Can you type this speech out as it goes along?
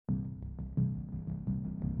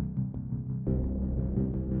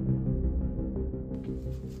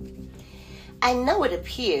I know it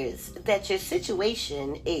appears that your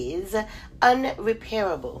situation is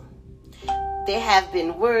unrepairable. There have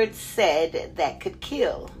been words said that could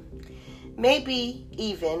kill, maybe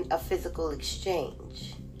even a physical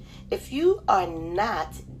exchange. If you are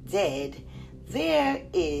not dead, there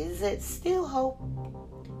is still hope.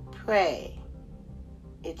 Pray.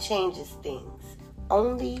 It changes things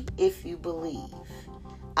only if you believe.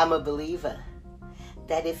 I'm a believer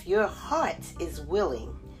that if your heart is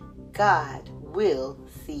willing, God will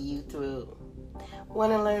see you through.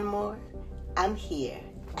 Want to learn more? I'm here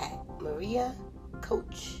at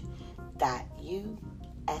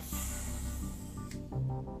mariacoach.us.